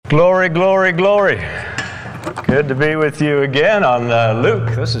Glory, glory, glory. Good to be with you again on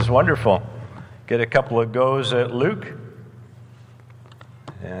Luke. This is wonderful. Get a couple of goes at Luke.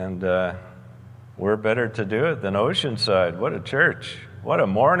 And we're better to do it than Oceanside. What a church. What a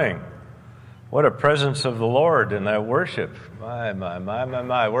morning. What a presence of the Lord in that worship. My.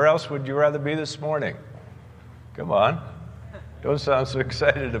 Where else would you rather be this morning? Come on. Don't sound so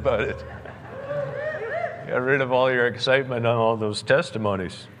excited about it. Get rid of all your excitement on all those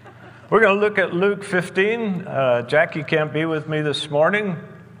testimonies. We're going to look at Luke 15. Jackie can't be with me this morning.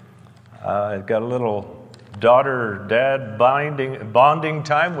 I've got a little daughter-dad bonding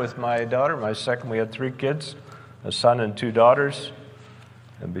time with my daughter. My second, we had 3 kids, a son and 2 daughters.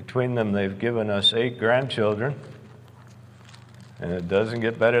 And between them, they've given us 8 grandchildren. And it doesn't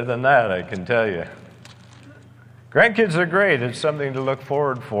get better than that, I can tell you. Grandkids are great. It's something to look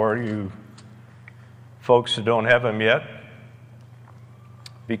forward for, you folks who don't have them yet.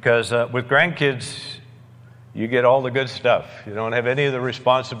 Because with grandkids, you get all the good stuff. You don't have any of the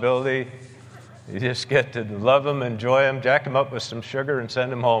responsibility. You just get to love them, enjoy them, jack them up with some sugar, and send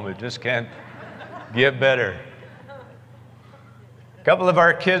them home. It just can't get better. A couple of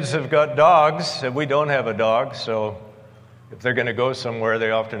our kids have got dogs, and we don't have a dog, so if they're going to go somewhere,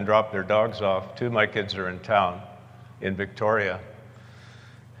 they often drop their dogs off. 2 of my kids are in town, in Victoria.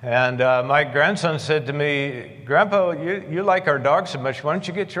 And my grandson said to me, "Grandpa, you like our dog so much, why don't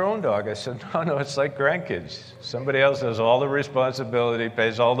you get your own dog?" I said, No, it's like grandkids. Somebody else has all the responsibility,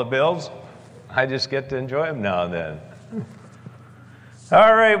 pays all the bills. I just get to enjoy them now and then.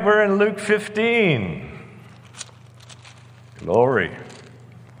 All right, we're in Luke 15. Glory.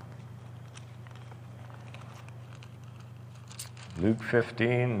 Luke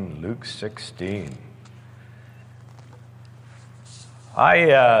 15, Luke 16.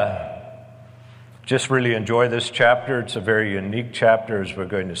 I just really enjoy this chapter. It's a very unique chapter, as we're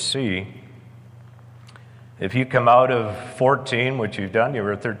going to see. If you come out of 14, which you've done, you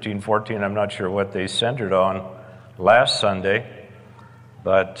were 13, 14, I'm not sure what they centered on last Sunday.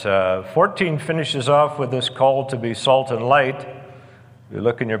 But 14 finishes off with this call to be salt and light. If you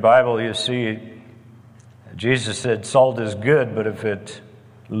look in your Bible, you see Jesus said salt is good, but if it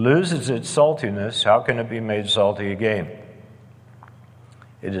loses its saltiness, how can it be made salty again?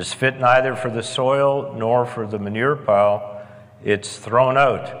 It is fit neither for the soil nor for the manure pile. It's thrown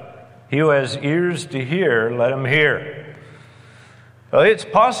out. He who has ears to hear, let him hear. Well, it's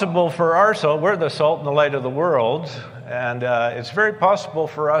possible for our salt, we're the salt and the light of the world, and it's very possible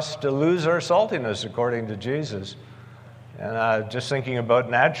for us to lose our saltiness, according to Jesus. And just thinking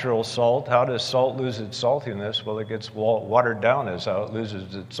about natural salt, how does salt lose its saltiness? Well, it gets watered down is how it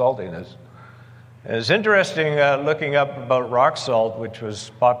loses its saltiness. And it's interesting looking up about rock salt, which was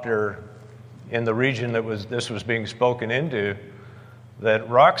popular in the region that this was being spoken into, that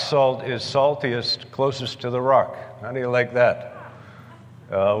rock salt is saltiest closest to the rock. How do you like that?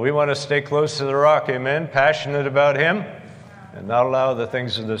 We want to stay close to the rock, amen? Passionate about Him, and not allow the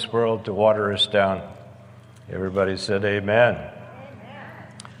things of this world to water us down. Everybody said amen.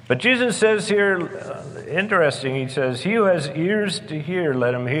 But Jesus says here, interesting, He says, "He who has ears to hear,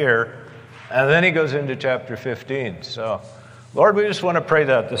 let him hear." And then He goes into chapter 15. So, Lord, we just want to pray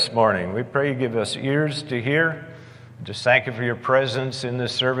that this morning. We pray You give us ears to hear. Just thank You for Your presence in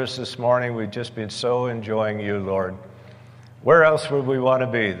this service this morning. We've just been so enjoying You, Lord. Where else would we want to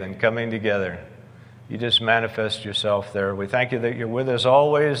be than coming together? You just manifest Yourself there. We thank You that You're with us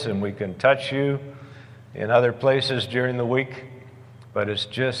always, and we can touch You in other places during the week. But it's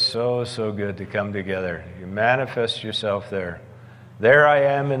just so good to come together. You manifest Yourself there. There I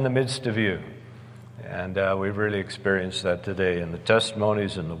am in the midst of You. And we've really experienced that today in the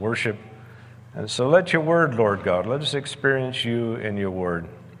testimonies and the worship. And so let Your word, Lord God, let us experience You in Your word.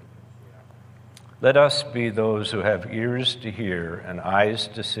 Let us be those who have ears to hear and eyes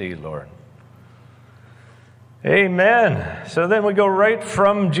to see, Lord. Amen. So then we go right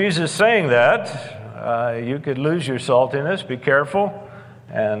from Jesus saying that. You could lose your saltiness, be careful.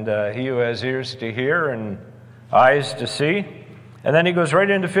 And he who has ears to hear and eyes to see. And then He goes right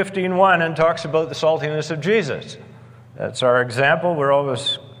into 15:1 and talks about the saltiness of Jesus. That's our example. We're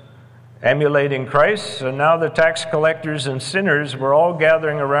always emulating Christ. So now the tax collectors and sinners were all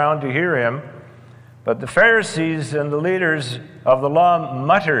gathering around to hear Him. But the Pharisees and the leaders of the law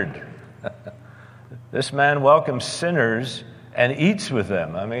muttered, "This man welcomes sinners and eats with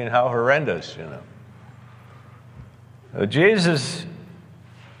them." I mean, how horrendous, you know. Jesus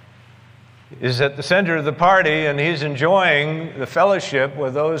is at the center of the party, and He's enjoying the fellowship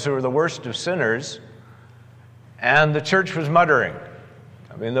with those who are the worst of sinners, and the church was muttering.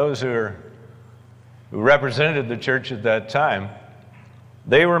 I mean, those who represented the church at that time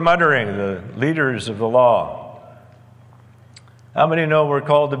They were muttering, the leaders of the law. How many know we're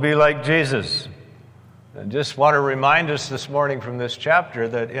called to be like Jesus? I just want to remind us this morning from this chapter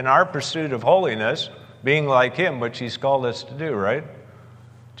that in our pursuit of holiness, being like him, which he's called us to do, right?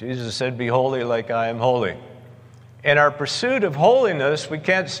 Jesus said, "Be holy like I am holy." In our pursuit of holiness, we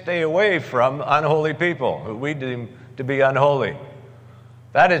can't stay away from unholy people who we deem to be unholy.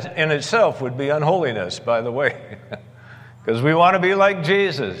 That is, in itself would be unholiness, by the way, because we want to be like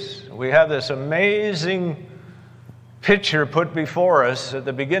Jesus. We have this amazing picture put before us at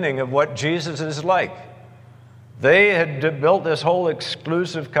the beginning of what Jesus is like. They had built this whole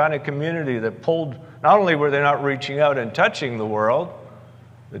exclusive kind of community that pulled, not only were they not reaching out and touching the world,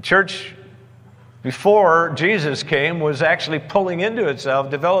 the church before Jesus came was actually pulling into itself,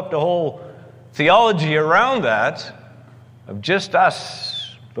 developed a whole theology around that of just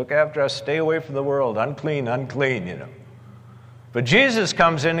us. Look after us, stay away from the world, unclean, unclean, you know. But Jesus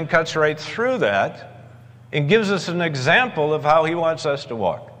comes in and cuts right through that and gives us an example of how he wants us to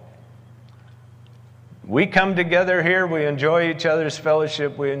walk. We come together here, we enjoy each other's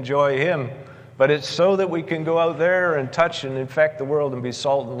fellowship, we enjoy him, but it's so that we can go out there and touch and infect the world and be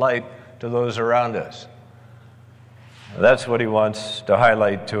salt and light to those around us. That's what he wants to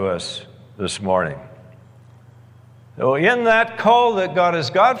highlight to us this morning. So in that call that God has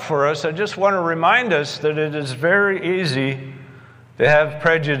got for us, I just want to remind us that it is very easy to have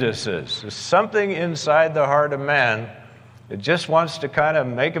prejudices. There's something inside the heart of man that just wants to kind of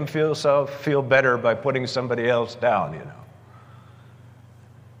make him feel better by putting somebody else down, you know.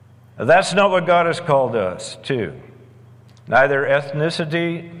 Now, that's not what God has called us to. Neither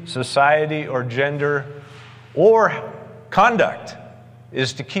ethnicity, society, or gender, or conduct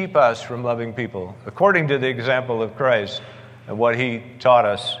is to keep us from loving people, according to the example of Christ and what he taught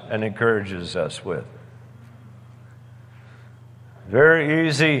us and encourages us with. Very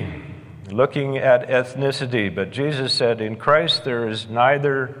easy looking at ethnicity, but Jesus said, in Christ there is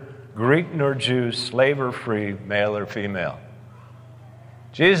neither Greek nor Jew, slave or free, male or female.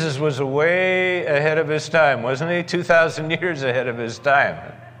 Jesus was way ahead of his time, wasn't he? 2,000 years ahead of his time.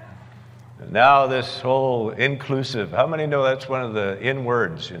 And now this whole inclusive, how many know that's one of the in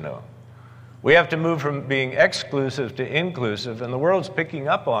words, you know? We have to move from being exclusive to inclusive, and the world's picking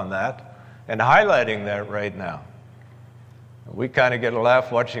up on that and highlighting that right now. We kind of get a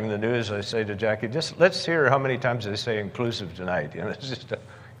laugh watching the news. I say to Jackie, just let's hear how many times they say inclusive tonight. You know, it's just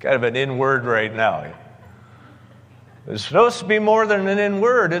kind of an in word right now. It's supposed to be more than an in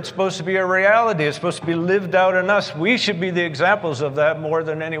word. It's supposed to be a reality. It's supposed to be lived out in us. We should be the examples of that more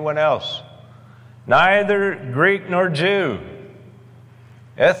than anyone else. Neither Greek nor Jew.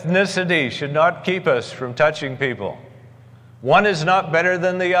 Ethnicity should not keep us from touching people. One is not better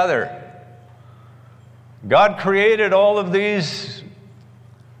than the other. God created all of these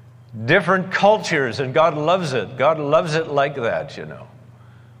different cultures, and God loves it. God loves it like that, you know.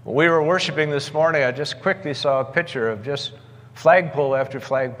 When we were worshiping this morning, I just quickly saw a picture of just flagpole after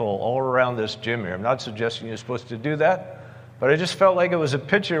flagpole all around this gym here. I'm not suggesting you're supposed to do that, but I just felt like it was a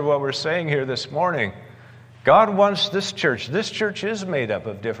picture of what we're saying here this morning. God wants this church. This church is made up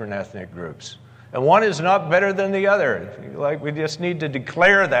of different ethnic groups, and one is not better than the other. Like, we just need to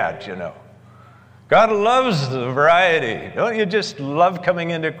declare that, you know. God loves the variety. Don't you just love coming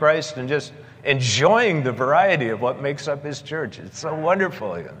into Christ and just enjoying the variety of what makes up his church? It's so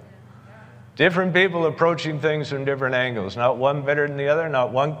wonderful. You know? Different people approaching things from different angles. Not one better than the other,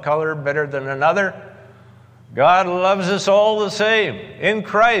 not one color better than another. God loves us all the same. In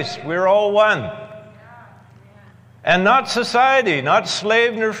Christ, we're all one. And not society, not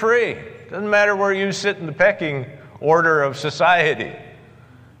slave nor free. Doesn't matter where you sit in the pecking order of society.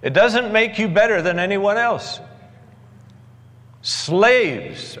 It doesn't make you better than anyone else.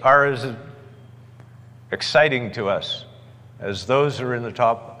 Slaves are as exciting to us as those who are in the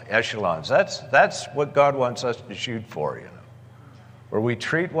top echelons. That's what God wants us to shoot for, you know, where we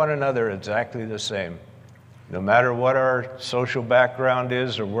treat one another exactly the same, no matter what our social background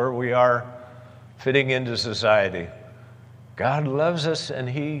is or where we are fitting into society. God loves us and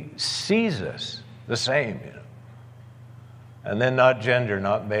he sees us the same, you know. And then not gender,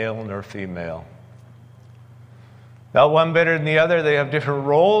 not male nor female. Not one better than the other. They have different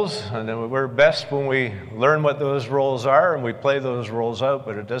roles, and we're best when we learn what those roles are and we play those roles out,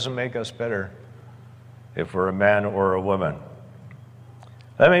 but it doesn't make us better if we're a man or a woman.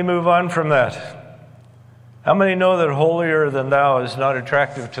 Let me move on from that. How many know that holier than thou is not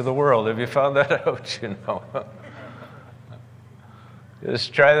attractive to the world? Have you found that out, you know?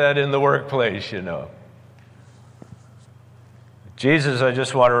 Just try that in the workplace, you know. Jesus, I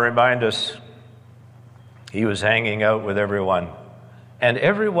just want to remind us, he was hanging out with everyone. And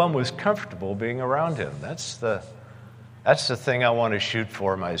everyone was comfortable being around him. That's the thing I want to shoot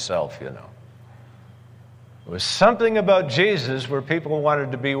for myself, you know. It was something about Jesus where people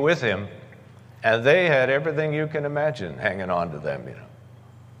wanted to be with him, and they had everything you can imagine hanging on to them, you know.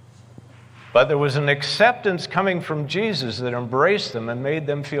 But there was an acceptance coming from Jesus that embraced them and made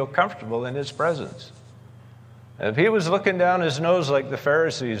them feel comfortable in his presence. And if he was looking down his nose like the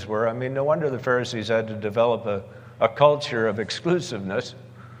Pharisees were, I mean, no wonder the Pharisees had to develop a culture of exclusiveness.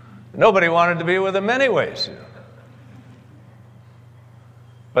 Nobody wanted to be with him anyways. You know.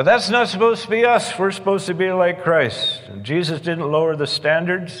 But that's not supposed to be us. We're supposed to be like Christ. And Jesus didn't lower the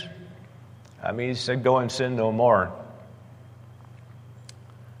standards. I mean, he said, go and sin no more.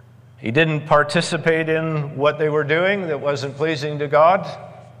 He didn't participate in what they were doing that wasn't pleasing to God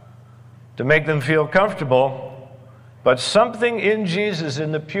to make them feel comfortable. But something in Jesus,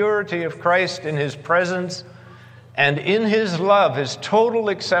 in the purity of Christ, in his presence, and in his love, his total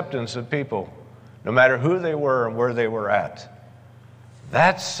acceptance of people, no matter who they were and where they were at.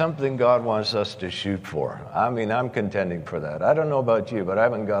 That's something God wants us to shoot for. I mean, I'm contending for that. I don't know about you, but I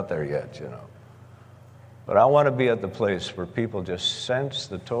haven't got there yet, you know. But I want to be at the place where people just sense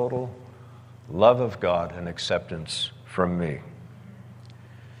the total love of God and acceptance from me.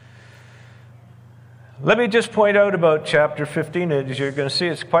 Let me just point out about chapter 15. As you're going to see,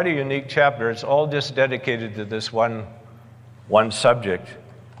 it's quite a unique chapter. It's all just dedicated to this one subject.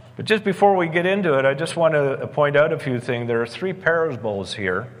 But just before we get into it, I just want to point out a few things. There are 3 parables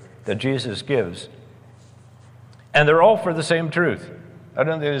here that Jesus gives. And they're all for the same truth. I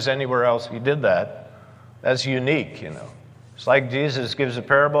don't think there's anywhere else he did that. That's unique, you know. It's like Jesus gives a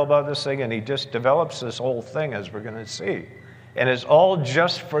parable about this thing, and he just develops this whole thing, as we're going to see. And it's all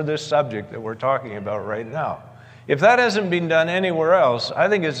just for this subject that we're talking about right now. If that hasn't been done anywhere else, I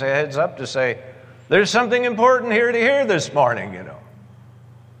think it's a heads up to say, there's something important here to hear this morning, you know.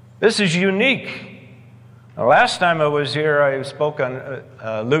 This is unique. The last time I was here, I spoke on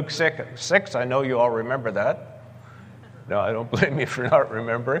Luke 6. I know you all remember that. No, I don't blame you for not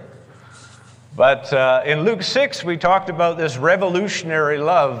remembering. But in Luke 6, we talked about this revolutionary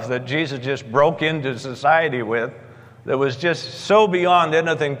love that Jesus just broke into society with, that was just so beyond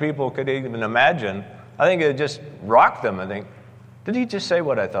anything people could even imagine. I think it just rocked them. I think, did he just say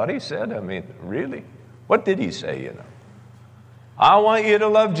what I thought he said? I mean, really? What did he say, you know? I want you to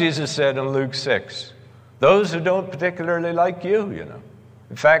love, Jesus said in Luke 6. Those who don't particularly like you, you know.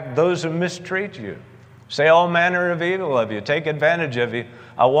 In fact, those who mistreat you, say all manner of evil of you, take advantage of you.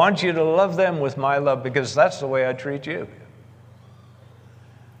 I want you to love them with my love because that's the way I treat you.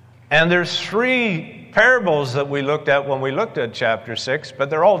 And there's 3 parables that we looked at when we looked at chapter 6, but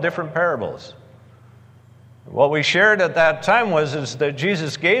they're all different parables. What we shared at that time is that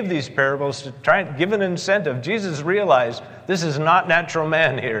Jesus gave these parables to try and give an incentive. Jesus realized this is not natural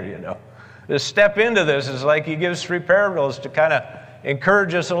man here, you know. To step into this is like he gives 3 parables to kind of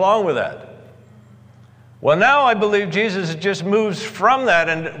encourage us along with that. Well, now I believe Jesus just moves from that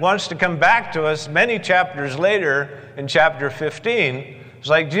and wants to come back to us many chapters later in chapter 15. It's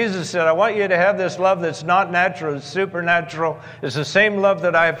like Jesus said, I want you to have this love that's not natural, it's supernatural. It's the same love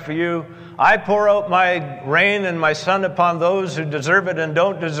that I have for you. I pour out my rain and my sun upon those who deserve it and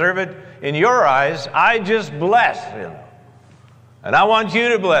don't deserve it. In your eyes, I just bless, you know. And I want you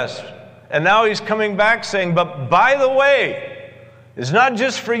to bless. And now he's coming back saying, but by the way, it's not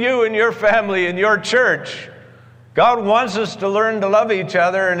just for you and your family and your church. God wants us to learn to love each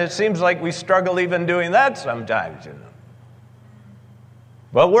other, and it seems like we struggle even doing that sometimes, you know.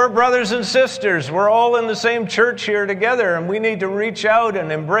 But we're brothers and sisters. We're all in the same church here together, and we need to reach out and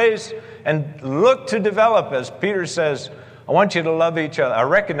embrace and look to develop, as Peter says, I want you to love each other. I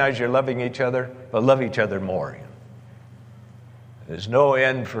recognize you're loving each other, but love each other more. There's no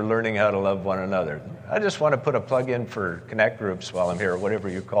end for learning how to love one another. I just want to put a plug in for connect groups while I'm here, whatever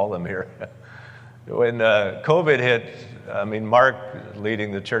you call them here. When COVID hit, I mean, Mark,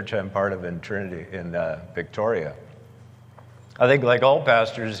 leading the church I'm part of in Trinity, in Victoria, I think like all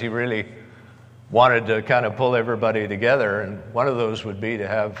pastors, he really wanted to kind of pull everybody together, and one of those would be to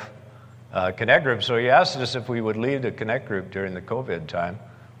have a connect group. So he asked us if we would lead a connect group during the COVID time,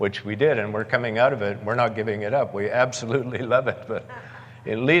 which we did, and we're coming out of it. We're not giving it up. We absolutely love it. But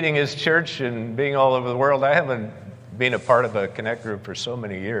in leading his church and being all over the world, I haven't been a part of a connect group for so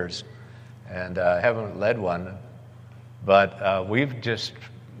many years, and haven't led one. But we've just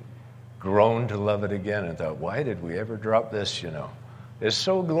grown to love it again and thought, why did we ever drop this, you know? It's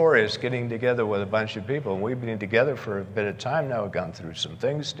so glorious getting together with a bunch of people. And we've been together for a bit of time now. We've gone through some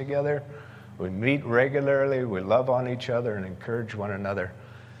things together. We meet regularly. We love on each other and encourage one another.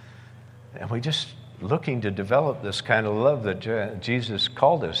 And we just looking to develop this kind of love that Jesus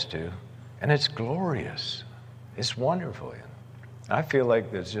called us to, and it's glorious. It's wonderful. I feel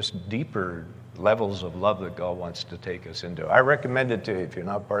like there's just deeper levels of love that God wants to take us into. I recommend it to you if you're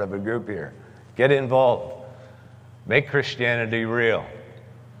not part of a group here. Get involved. Make Christianity real.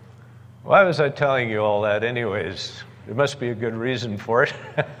 Why was I telling you all that anyways? There must be a good reason for it.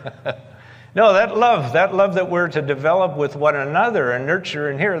 No, that love that we're to develop with one another and nurture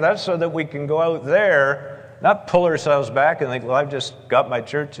in here, that's so that we can go out there, not pull ourselves back and think, well, I've just got my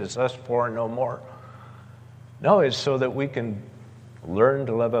church, it's us four and no more. No, it's so that we can learn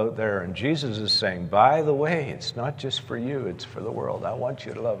to love out there. And Jesus is saying, by the way, it's not just for you, it's for the world. I want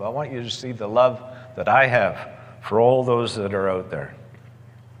you to love. I want you to see the love that I have for all those that are out there.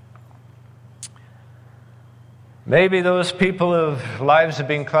 Maybe those people whose lives have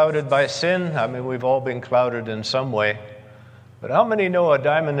been clouded by sin. I mean, we've all been clouded in some way. But how many know a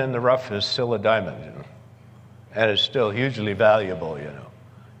diamond in the rough is still a diamond, you know? And it's still hugely valuable, you know?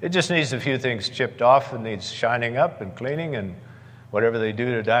 It just needs a few things chipped off. It needs shining up and cleaning and whatever they do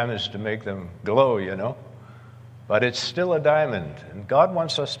to diamonds to make them glow, you know? But it's still a diamond. And God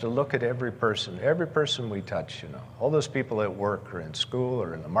wants us to look at every person we touch, you know? All those people at work or in school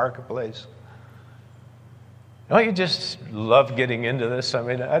or in the marketplace. Don't you just love getting into this? I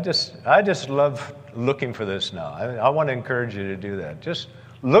mean, I just love looking for this now. I want to encourage you to do that. Just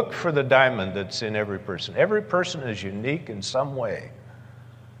look for the diamond that's in every person. Every person is unique in some way.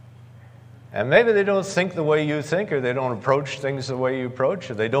 And maybe they don't think the way you think, or they don't approach things the way you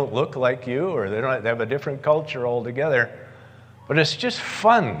approach, or they don't look like you, or they have a different culture altogether. But it's just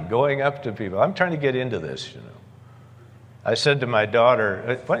fun going up to people. I'm trying to get into this, you know. I said to my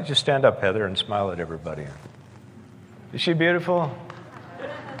daughter, why don't you stand up, Heather, and smile at everybody? Is she beautiful?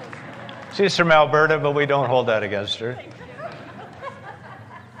 She's from Alberta, but we don't hold that against her.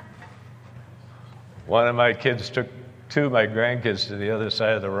 One of my kids took two of my grandkids to the other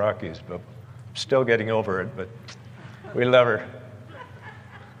side of the Rockies, but I'm still getting over it, but we love her.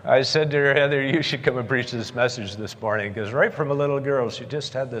 I said to her, Heather, you should come and preach this message this morning, because right from a little girl, she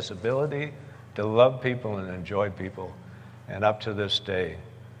just had this ability to love people and enjoy people. And up to this day,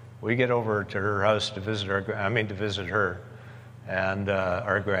 we get over to her house to visit her and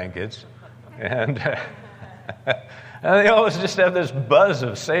our grandkids. And they always just have this buzz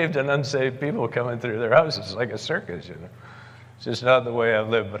of saved and unsaved people coming through their houses like a circus, you know. It's just not the way I've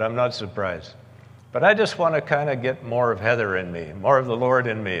lived, but I'm not surprised. But I just want to kind of get more of Heather in me, more of the Lord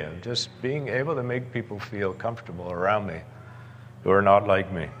in me, and just being able to make people feel comfortable around me who are not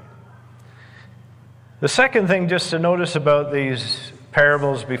like me. The second thing just to notice about these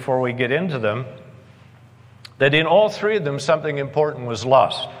parables before we get into them, that in all three of them something important was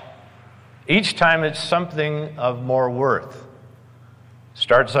lost. Each time it's something of more worth.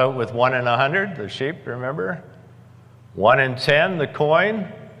 Starts out with 1 in 100, the sheep, remember? 1 in 10, the coin,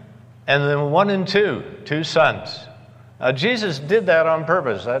 and then 1 in 2 sons. Now Jesus did that on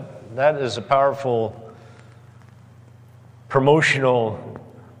purpose. That is a powerful promotional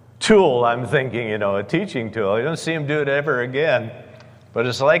tool, I'm thinking, you know, a teaching tool. You don't see him do it ever again. But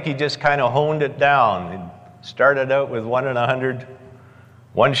it's like he just kind of honed it down. He started out with 1 in 100,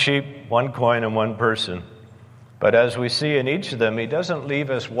 1 sheep, 1 coin, and 1 person. But as we see in each of them, he doesn't leave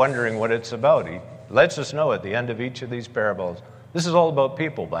us wondering what it's about. He lets us know at the end of each of these parables. This is all about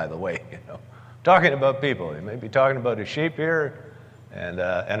people, by the way. You know, talking about people. He may be talking about a sheep here, and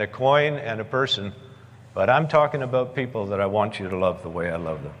a coin, and a person. But I'm talking about people that I want you to love the way I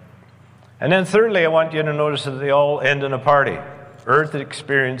love them. And then thirdly, I want you to notice that they all end in a party. Earth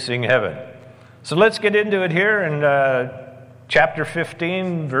experiencing heaven. So let's get into it here in chapter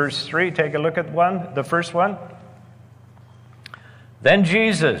 15, verse 3. Take a look at the first one. Then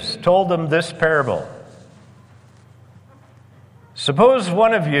Jesus told them this parable. Suppose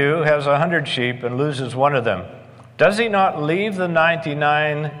one of you has 100 sheep and loses one of them. Does he not leave the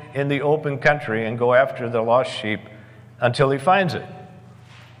 99 in the open country and go after the lost sheep until he finds it?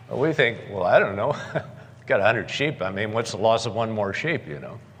 Well, we think, well, I don't know. Got 100 sheep. I mean, what's the loss of one more sheep, you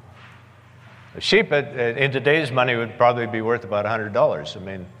know? A sheep in today's money would probably be worth about $100. I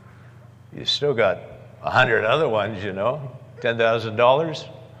mean, you still got 100 other ones, you know, $10,000.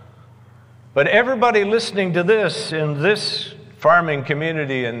 But everybody listening to this in this farming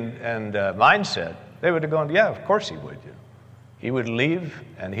community and mindset, they would have gone, yeah, of course he would. You know? He would leave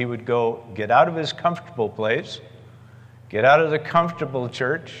and he would go get out of his comfortable place, get out of the comfortable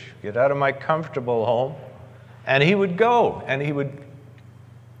church, get out of my comfortable home, and he would go and he would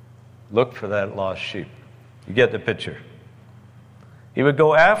look for that lost sheep. You get the picture. He would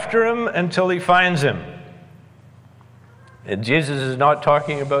go after him until he finds him. And Jesus is not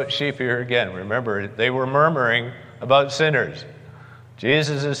talking about sheep here again. Remember, they were murmuring about sinners.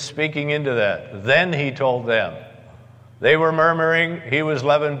 Jesus is speaking into that. Then he told them. They were murmuring. He was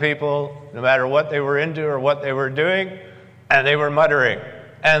loving people no matter what they were into or what they were doing. And they were muttering.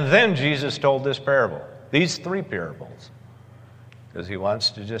 And then Jesus told this parable. These three parables. Because he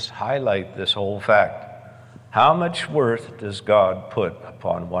wants to just highlight this whole fact. How much worth does God put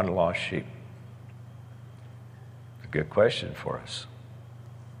upon one lost sheep? A good question for us.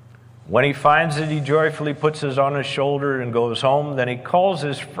 When he finds it, he joyfully puts it on his shoulder and goes home. Then he calls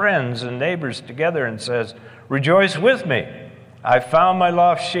his friends and neighbors together and says, "Rejoice with me. I found my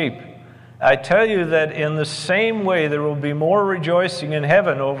lost sheep." I tell you that in the same way there will be more rejoicing in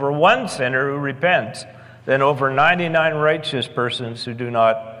heaven over one sinner who repents than over 99 righteous persons who do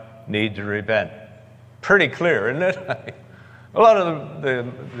not need to repent. Pretty clear, isn't it? A lot of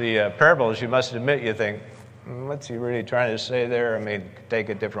the parables, you must admit, you think, what's he really trying to say there? I mean, take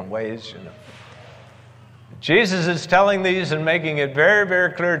it different ways, you know. Jesus is telling these and making it very,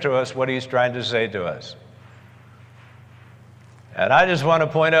 very clear to us what he's trying to say to us. And I just want to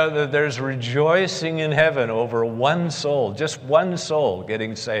point out that there's rejoicing in heaven over one soul, just one soul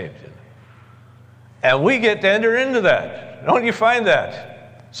getting saved. And we get to enter into that. Don't you find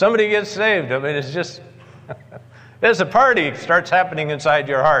that? Somebody gets saved. I mean, it's just, there's a party starts happening inside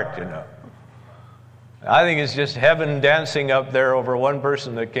your heart, you know. I think it's just heaven dancing up there over one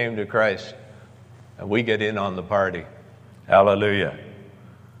person that came to Christ. And we get in on the party. Hallelujah.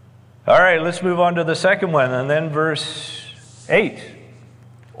 All right, let's move on to the second one. And then verse 8.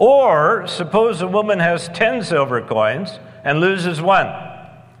 Or suppose a woman has 10 silver coins and loses one.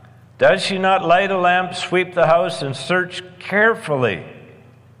 Does she not light a lamp, sweep the house, and search carefully?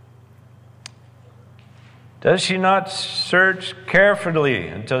 Does she not search carefully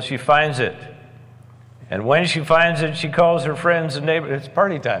until she finds it? And when she finds it, she calls her friends and neighbors. It's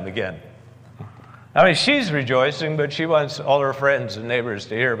party time again. I mean, she's rejoicing, but she wants all her friends and neighbors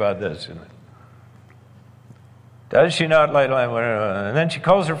to hear about this. Does she not light a lamp? And then she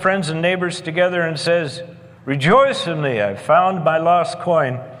calls her friends and neighbors together and says, "Rejoice with me, I found my lost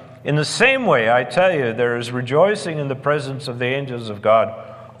coin." In the same way, I tell you, there is rejoicing in the presence of the angels of God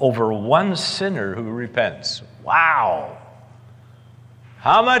over one sinner who repents. Wow!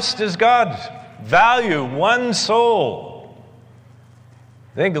 How much does God value one soul?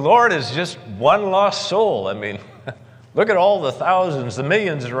 I think the Lord is just one lost soul. I mean, look at all the thousands, the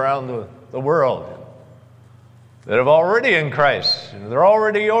millions around the world that have already in Christ. They're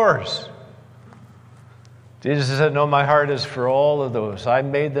already yours. Jesus said, "No, my heart is for all of those. I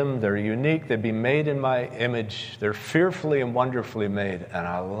made them. They're unique. They've been made in my image. They're fearfully and wonderfully made. And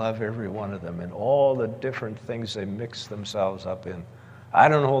I love every one of them and all the different things they mix themselves up in. I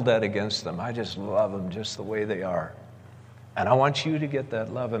don't hold that against them. I just love them just the way they are. And I want you to get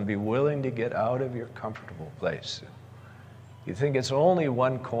that love and be willing to get out of your comfortable place." You think it's only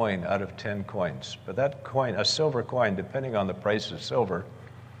one coin out of 10 coins. But that coin, a silver coin, depending on the price of silver,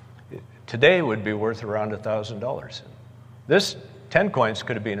 today would be worth around $1,000. This 10 coins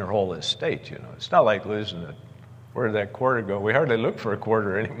could have been her whole estate, you know. It's not like losing it. Where did that quarter go? We hardly look for a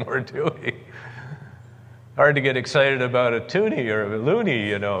quarter anymore, do we? Hard to get excited about a toonie or a loonie,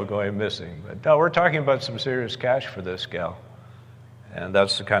 you know, going missing. But no, we're talking about some serious cash for this gal. And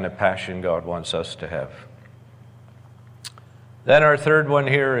that's the kind of passion God wants us to have. Then our third one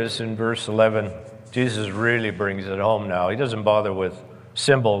here is in verse 11. Jesus really brings it home now. He doesn't bother with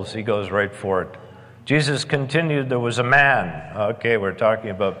symbols. He goes right for it. Jesus continued, there was a man, okay, we're talking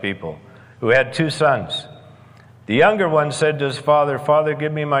about people, who had 2 sons. The younger one said to his father, "Father,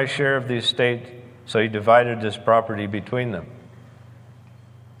 give me my share of the estate." So he divided his property between them.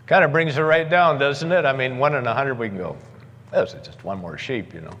 Kind of brings it right down, doesn't it? I mean, 1 in 100 we can go, that's just one more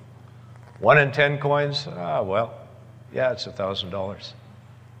sheep, you know. 1 in 10 coins, well, yeah, it's $1,000.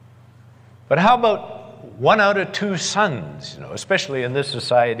 But how about 1 out of 2 sons, you know, especially in this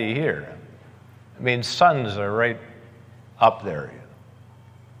society here? I mean, sons are right up there. You know.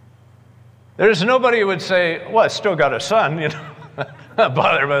 There's nobody who would say, "Well, I still got a son, you know, not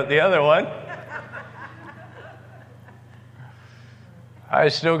bother about the other one. I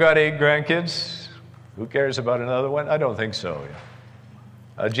still got 8 grandkids. Who cares about another one?" I don't think so.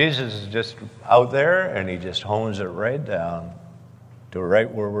 Jesus is just out there, and he just hones it right down to right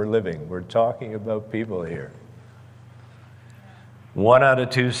where we're living. We're talking about people here. 1 out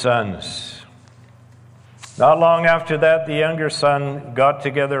of 2 sons. Not long after that, the younger son got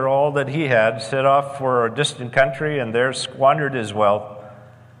together all that he had, set off for a distant country, and there squandered his wealth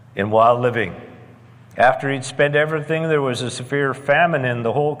in wild living. After he'd spent everything, there was a severe famine in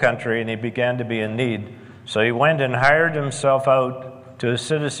the whole country, and he began to be in need. So he went and hired himself out to a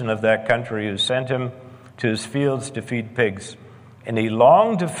citizen of that country who sent him to his fields to feed pigs. And he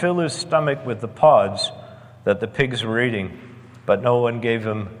longed to fill his stomach with the pods that the pigs were eating, but no one gave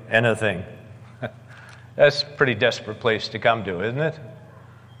him anything. That's a pretty desperate place to come to, isn't it?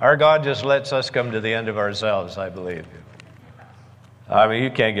 Our God just lets us come to the end of ourselves, I believe. I mean, you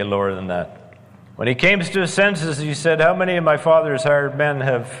can't get lower than that. When he came to his senses, he said, "How many of my father's hired men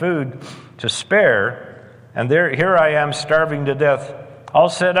have food to spare? And here I am starving to death. I'll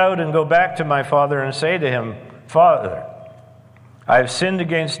set out and go back to my father and say to him, 'Father, I have sinned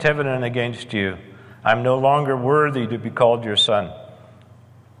against heaven and against you. I'm no longer worthy to be called your son.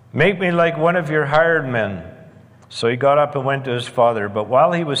 Make me like one of your hired men.' So he got up and went to his father. But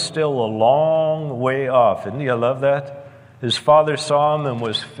while he was still a long way off," isn't you love that? "His father saw him and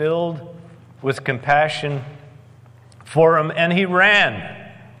was filled with compassion for him, and he ran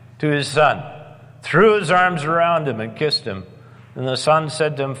to his son, threw his arms around him, and kissed him. And the son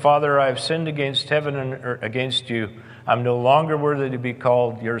said to him, 'Father, I have sinned against heaven and against you. I'm no longer worthy to be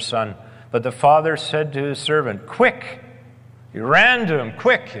called your son.' But the father said to his servant, 'Quick!'" He ran to him,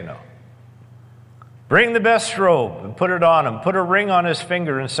 quick, "Bring the best robe and put it on him. Put a ring on his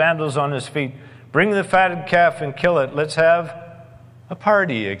finger and sandals on his feet. Bring the fatted calf and kill it. Let's have a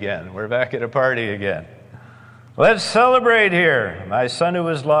party again." We're back at a party again. "Let's celebrate here. My son who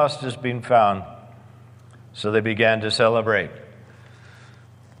was lost has been found." So they began to celebrate.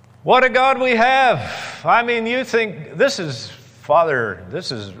 What a God we have. I mean, you think this is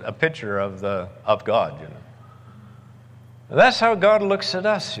a picture of God, That's how God looks at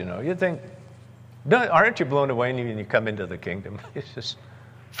us, You think, aren't you blown away when you come into the kingdom? It's just,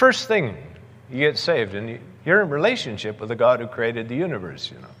 first thing, you get saved, and you're in relationship with the God who created the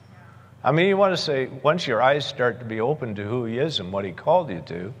universe, I mean, you want to say, once your eyes start to be open to who he is and what he called you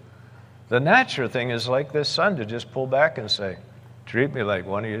to, the natural thing is like this son to just pull back and say, "Treat me like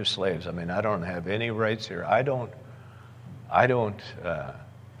one of your slaves. I mean, I don't have any rights here. I'm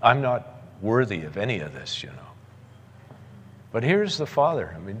not worthy of any of this, But here's the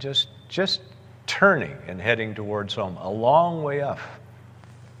Father. I mean, just turning and heading towards home, a long way off.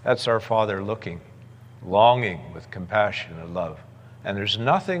 That's our Father looking, longing with compassion and love. And there's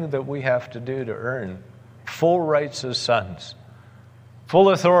nothing that we have to do to earn full rights as sons, full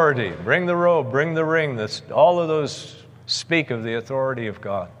authority. Bring the robe, bring the ring. All of those speak of the authority of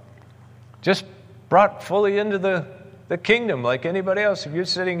God. Just brought fully into the kingdom like anybody else. If you're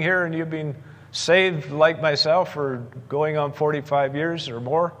sitting here and you've been saved like myself for going on 45 years or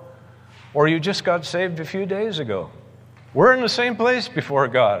more, or you just got saved a few days ago, we're in the same place before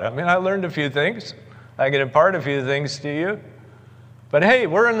God. I mean, I learned a few things. I can impart a few things to you. But hey,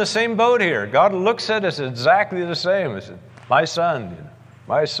 we're in the same boat here. God looks at us exactly the same. He said, my son,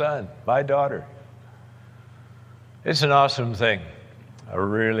 my daughter. It's an awesome thing. A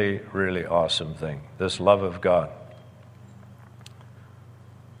really, really awesome thing. This love of God.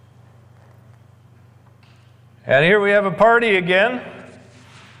 And here we have a party again,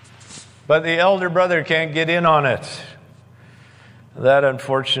 but the elder brother can't get in on it. That,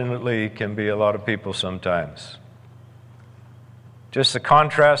 unfortunately, can be a lot of people sometimes. Just the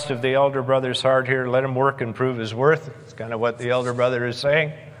contrast of the elder brother's heart here. Let him work and prove his worth. It's kind of what the elder brother is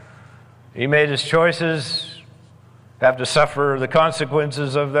saying. He made his choices, have to suffer the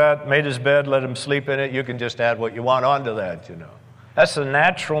consequences of that. Made his bed, let him sleep in it. You can just add what you want onto that, That's the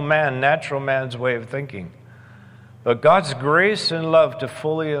natural man's way of thinking. But God's grace and love to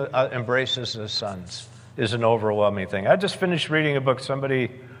fully embrace us as sons is an overwhelming thing. I just finished reading a book. Somebody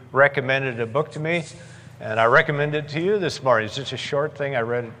recommended a book to me, and I recommend it to you this morning. It's just a short thing. I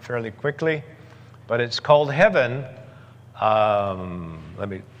read it fairly quickly, but it's called Heaven,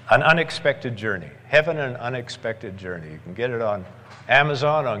 An Unexpected Journey. Heaven, An Unexpected Journey. You can get it on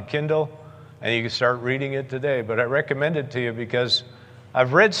Amazon, on Kindle, and you can start reading it today. But I recommend it to you because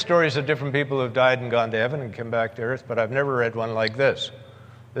I've read stories of different people who have died and gone to heaven and come back to earth, but I've never read one like this.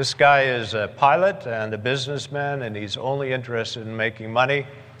 This guy is a pilot and a businessman, and he's only interested in making money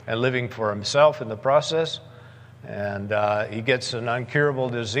and living for himself in the process. And he gets an incurable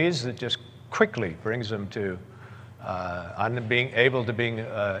disease that just quickly brings him to being able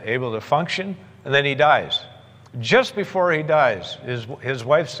to function, and then he dies. Just before he dies, his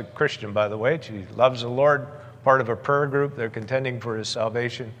wife's a Christian, by the way. She loves the Lord, part of a prayer group. They're contending for his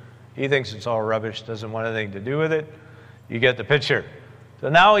salvation. He thinks it's all rubbish, doesn't want anything to do with it. You get the picture. So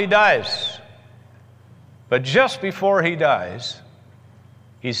now he dies. But just before he dies,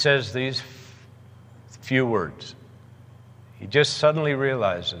 he says these few words. He just suddenly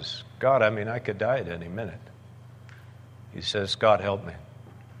realizes, God, I could die at any minute. He says, God, help me.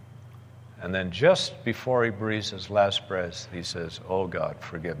 And then just before he breathes his last breath, he says, "Oh God,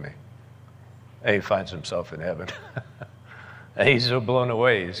 forgive me." And he finds himself in heaven. And he's so blown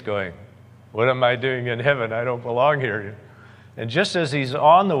away. He's going, "What am I doing in heaven? I don't belong here." And just as he's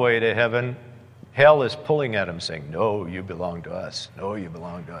on the way to heaven, hell is pulling at him, saying, "No, you belong to us. No, you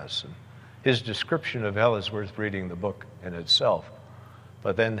belong to us." And his description of hell is worth reading the book in itself.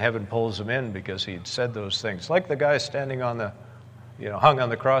 But then heaven pulls him in because he'd said those things. Like the guy standing on the, hung on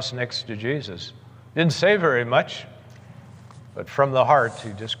the cross next to Jesus. Didn't say very much, but from the heart,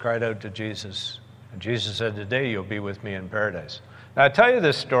 he just cried out to Jesus. And Jesus said, "Today you'll be with me in paradise." Now, I tell you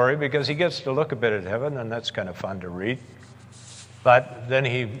this story because he gets to look a bit at heaven, and that's kind of fun to read. But then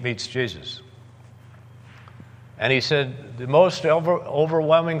he meets Jesus. And he said the most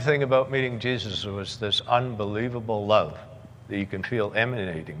overwhelming thing about meeting Jesus was this unbelievable love that you can feel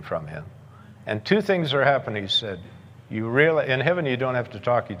emanating from him. And two things are happening, he said. In heaven you don't have to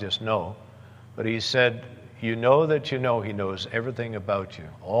talk, you just know. But he said, you know that he knows everything about you,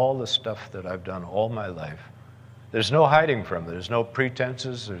 all the stuff that I've done all my life. There's no hiding from it. There's no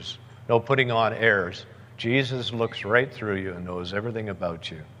pretenses. There's no putting on airs. Jesus looks right through you and knows everything about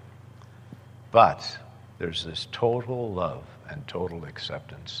you. But there's this total love and total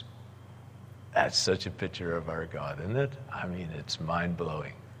acceptance. That's such a picture of our God, isn't it? I mean, it's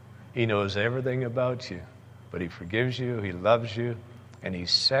mind-blowing. He knows everything about you, but he forgives you, he loves you, and he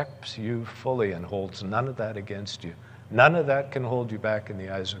accepts you fully and holds none of that against you. None of that can hold you back in the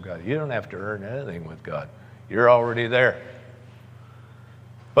eyes of God. You don't have to earn anything with God. You're already there.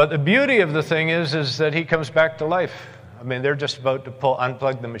 But the beauty of the thing is that he comes back to life. I mean, they're just about to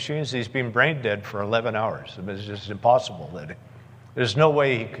unplug the machines. He's been brain dead for 11 hours. I mean, it's just impossible. There's no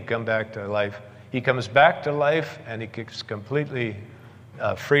way he could come back to life. He comes back to life, and he gets completely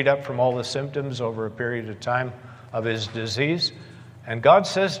freed up from all the symptoms over a period of time of his disease. And God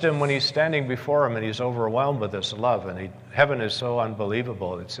says to him when he's standing before him and he's overwhelmed with this love, and heaven is so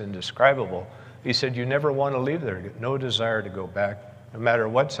unbelievable, it's indescribable. He said, you never want to leave there, no desire to go back, no matter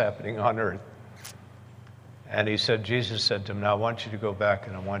what's happening on earth. And he said, Jesus said to him, now I want you to go back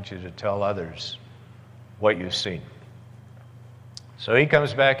and I want you to tell others what you've seen. So he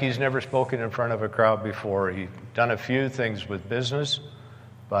comes back. He's never spoken in front of a crowd before. He's done a few things with business,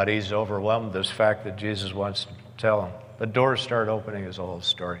 but he's overwhelmed with this fact that Jesus wants to tell him. The doors start opening is a whole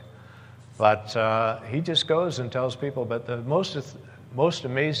story. But he just goes and tells people. But the most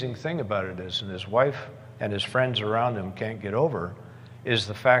amazing thing about it is, and his wife and his friends around him can't get over, is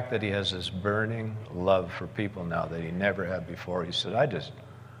the fact that he has this burning love for people now that he never had before. He said, I just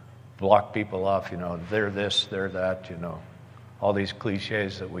block people off, they're this, they're that, all these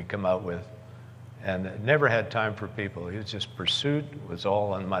cliches that we come out with. And never had time for people. His just pursuit was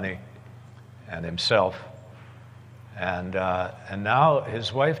all on money and himself. And now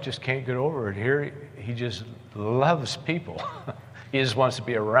his wife just can't get over it. Here he just loves people. He just wants to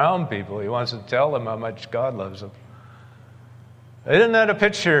be around people. He wants to tell them how much God loves them. Isn't that a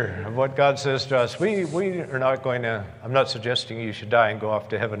picture of what God says to us? We are not going to, I'm not suggesting you should die and go off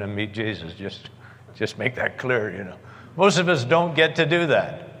to heaven and meet Jesus. Just make that clear, Most of us don't get to do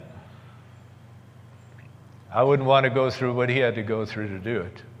that. I wouldn't want to go through what he had to go through to do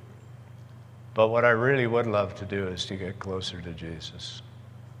it. But what I really would love to do is to get closer to Jesus.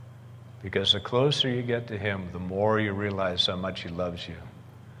 Because the closer you get to him, the more you realize how much he loves you.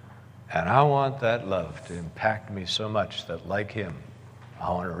 And I want that love to impact me so much that, like him, I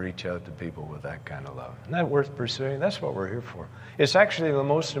want to reach out to people with that kind of love. Isn't that worth pursuing? That's what we're here for. It's actually the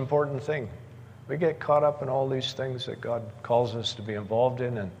most important thing. We get caught up in all these things that God calls us to be involved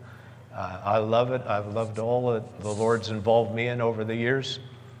in, and I love it. I've loved all that the Lord's involved me in over the years.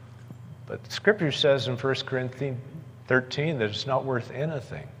 But the Scripture says in 1 Corinthians 13 that it's not worth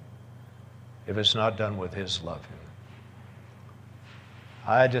anything if it's not done with his love.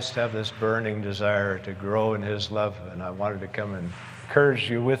 I just have this burning desire to grow in his love, and I wanted to come and encourage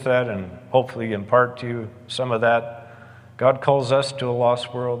you with that and hopefully impart to you some of that. God calls us to a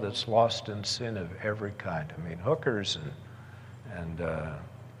lost world that's lost in sin of every kind. I mean, hookers and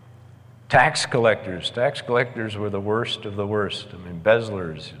tax collectors. Tax collectors were the worst of the worst. I mean,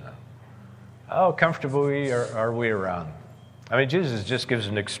 embezzlers, How comfortable are we around? I mean, Jesus just gives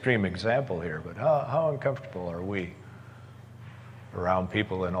an extreme example here, but how uncomfortable are we around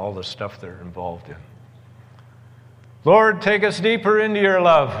people and all the stuff they're involved in? Lord, take us deeper into your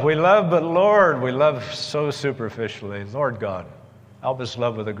love. We love, but Lord, we love so superficially. Lord God, help us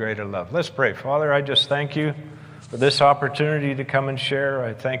love with a greater love. Let's pray. Father, I just thank you for this opportunity to come and share.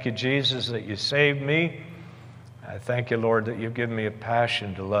 I thank you, Jesus, that you saved me. I thank you, Lord, that you've given me a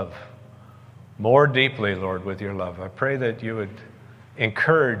passion to love more deeply, Lord, with your love. I pray that you would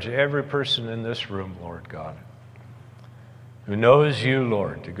Encourage every person in this room, Lord God, who knows you,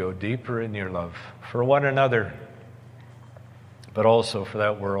 Lord, to go deeper in your love for one another, but also for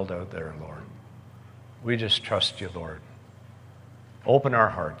that world out there, Lord. We just trust you, Lord. Open our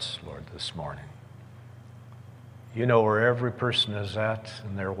hearts, Lord, this morning. You know where every person is at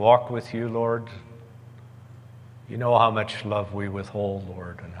in their walk with you, Lord. You know how much love we withhold,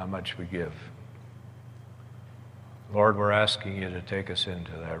 Lord, and how much we give. Lord, we're asking you to take us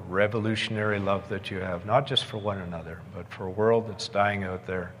into that revolutionary love that you have, not just for one another, but for a world that's dying out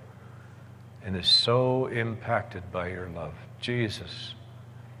there and is so impacted by your love. Jesus,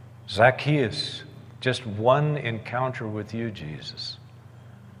 Zacchaeus, just one encounter with you, Jesus.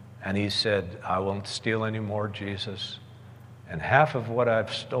 And he said, I won't steal anymore, Jesus. And half of what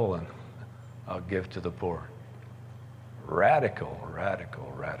I've stolen, I'll give to the poor. Radical,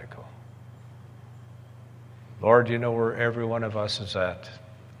 radical, radical. Lord, you know where every one of us is at.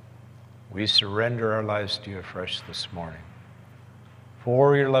 We surrender our lives to you afresh this morning.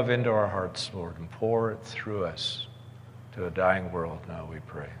 Pour your love into our hearts, Lord, and pour it through us to a dying world now, we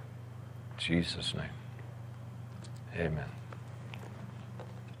pray. In Jesus' name, amen.